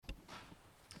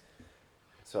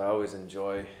So I always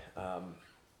enjoy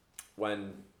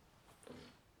when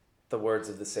the words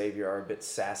of the Savior are a bit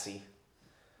sassy.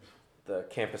 The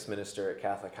campus minister at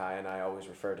Catholic High and I always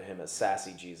refer to him as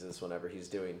Sassy Jesus whenever he's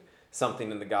doing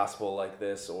something in the gospel like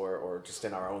this or just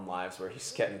in our own lives where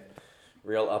he's getting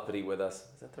real uppity with us.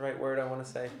 Is that the right word I want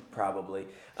to say? Probably.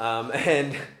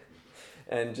 And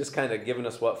just kind of giving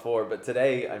us what for. But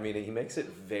today, I mean, he makes it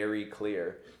very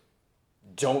clear.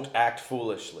 Don't act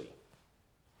foolishly.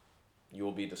 You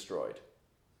will be destroyed.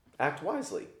 Act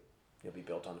wisely. You'll be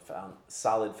built on a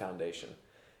solid foundation.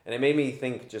 And it made me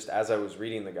think, just as I was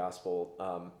reading the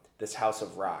gospel, this house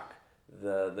of rock,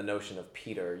 the notion of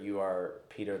Peter. You are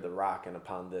Peter the rock, and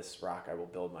upon this rock I will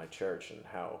build my church, and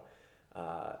how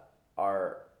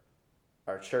our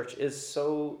church is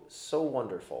so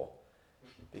wonderful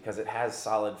because it has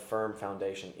solid, firm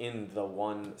foundation in the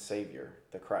one Savior,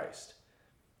 the Christ.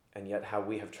 And yet how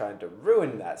we have tried to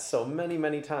ruin that so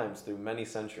many times through many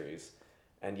centuries.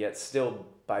 And yet still,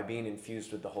 by being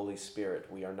infused with the Holy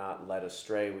Spirit, we are not led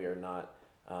astray. We are not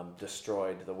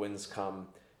destroyed. The winds come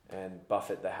and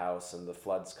buffet the house, and the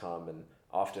floods come. And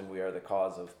often we are the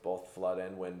cause of both flood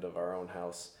and wind of our own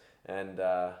house. And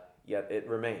yet it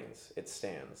remains. It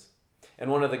stands.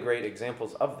 And one of the great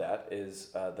examples of that is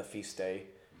the feast day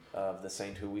of the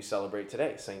saint who we celebrate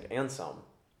today, Saint Anselm.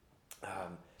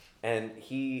 And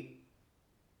he,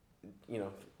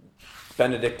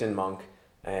 Benedictine monk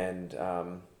and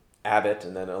abbot,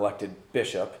 and then elected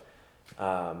bishop.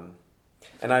 And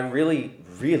I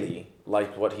really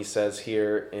liked what he says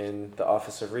here in the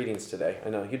Office of Readings today. I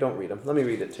know, you don't read them. Let me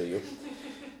read it to you.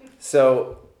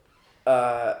 So,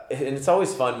 and it's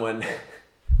always fun when,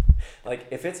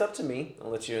 if it's up to me, I'll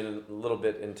let you in a little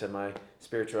bit into my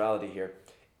spirituality here.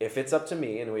 If it's up to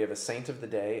me and we have a saint of the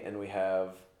day and we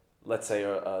have, let's say,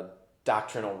 a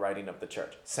doctrinal writing of the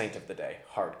church, saint of the day,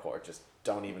 hardcore, just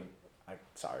don't even,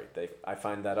 I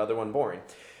find that other one boring.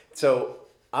 So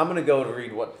I'm going to go to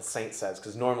read what the saint says,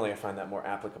 because normally I find that more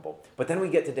applicable. But then we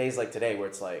get to days like today where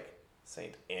it's like,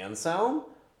 Saint Anselm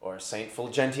or Saint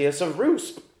Fulgentius of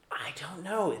Rusp? I don't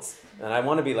know. And I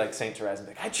want to be like Saint Therese and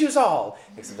be like, I choose all,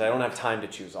 except I don't have time to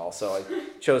choose all, so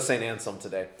I chose Saint Anselm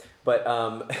today.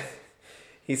 But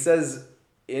he says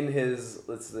in his,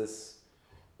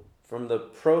 from the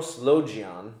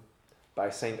Proslogion by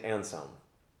Saint Anselm,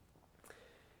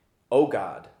 O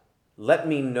God, let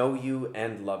me know you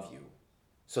and love you,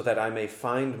 so that I may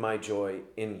find my joy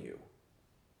in you.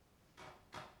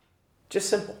 Just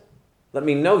simple. Let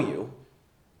me know you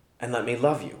and let me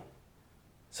love you,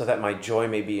 so that my joy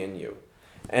may be in you.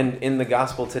 And in the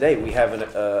gospel today, we have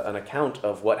an account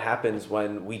of what happens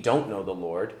when we don't know the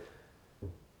Lord.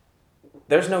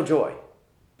 There's no joy,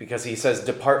 because he says,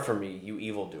 depart from me, you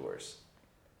evildoers.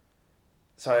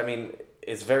 So, I mean,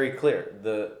 it's very clear.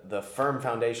 The firm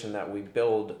foundation that we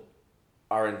build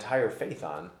our entire faith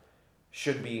on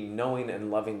should be knowing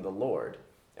and loving the Lord.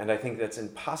 And I think that's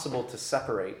impossible to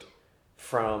separate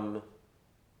from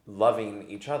loving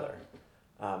each other.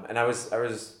 And I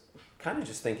was kind of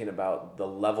just thinking about the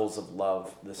levels of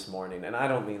love this morning. And I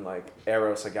don't mean like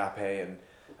eros, agape, and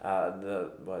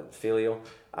filial.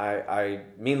 I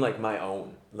mean like my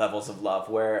own levels of love,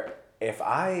 where if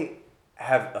I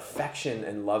have affection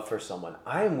and love for someone,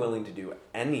 I am willing to do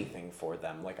anything for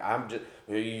them. Like,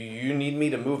 you need me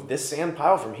to move this sand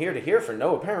pile from here to here for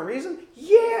no apparent reason?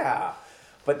 Yeah!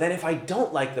 But then if I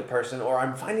don't like the person, or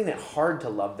I'm finding it hard to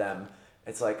love them,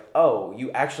 it's like, oh,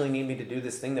 you actually need me to do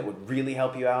this thing that would really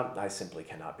help you out? I simply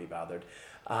cannot be bothered.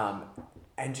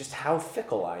 And just how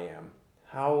fickle I am.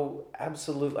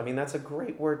 That's a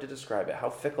great word to describe it.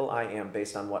 How fickle I am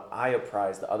based on what I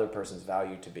apprise the other person's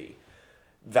value to be.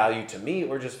 Value to me,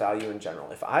 or just value in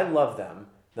general. If I love them,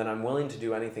 then I'm willing to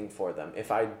do anything for them. If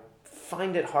I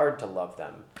find it hard to love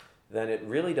them, then it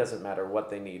really doesn't matter what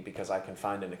they need, because I can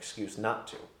find an excuse not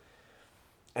to.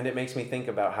 And it makes me think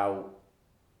about how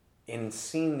in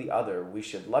seeing the other, we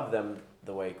should love them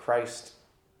the way Christ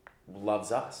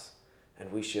loves us.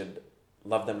 And we should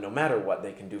love them no matter what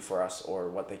they can do for us or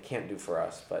what they can't do for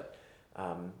us, but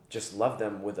just love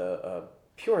them with a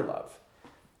pure love.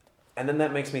 And then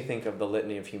that makes me think of the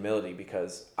Litany of Humility,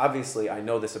 because obviously I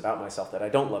know this about myself, that I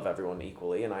don't love everyone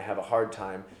equally, and I have a hard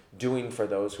time doing for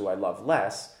those who I love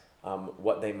less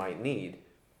what they might need.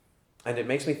 And it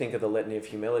makes me think of the Litany of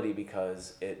Humility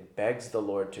because it begs the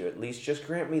Lord to at least just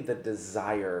grant me the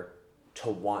desire to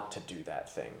want to do that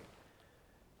thing.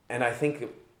 And I think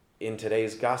in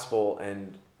today's gospel,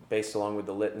 and based along with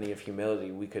the Litany of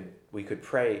Humility, we could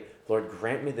pray, Lord,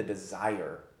 grant me the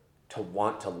desire to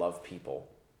want to love people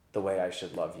the way I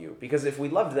should love you. Because if we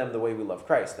loved them the way we love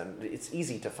Christ, then it's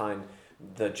easy to find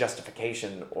the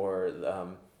justification or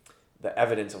the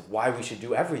evidence of why we should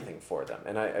do everything for them.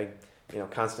 And I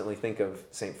constantly think of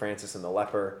St. Francis and the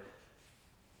leper.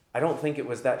 I don't think it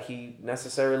was that he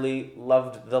necessarily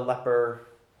loved the leper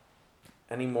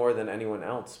any more than anyone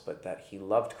else, but that he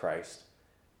loved Christ,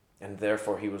 and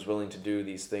therefore he was willing to do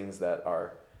these things that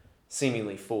are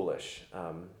seemingly foolish,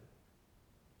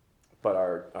 but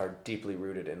are deeply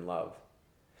rooted in love.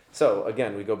 So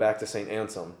again, we go back to St.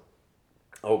 Anselm.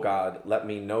 "O God, let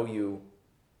me know you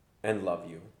and love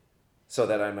you, so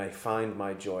that I may find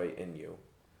my joy in you."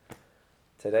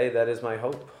 Today, that is my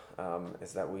hope,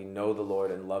 is that we know the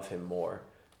Lord and love him more.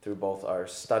 Through both our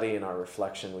study and our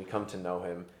reflection, we come to know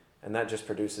him, and that just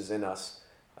produces in us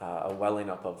a welling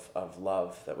up of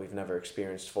love that we've never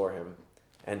experienced for him.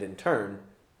 And in turn,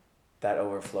 that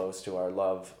overflows to our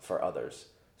love for others,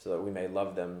 so that we may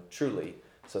love them truly,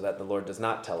 so that the Lord does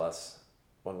not tell us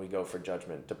when we go for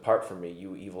judgment, "Depart from me,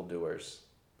 you evildoers,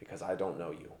 because I don't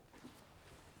know you."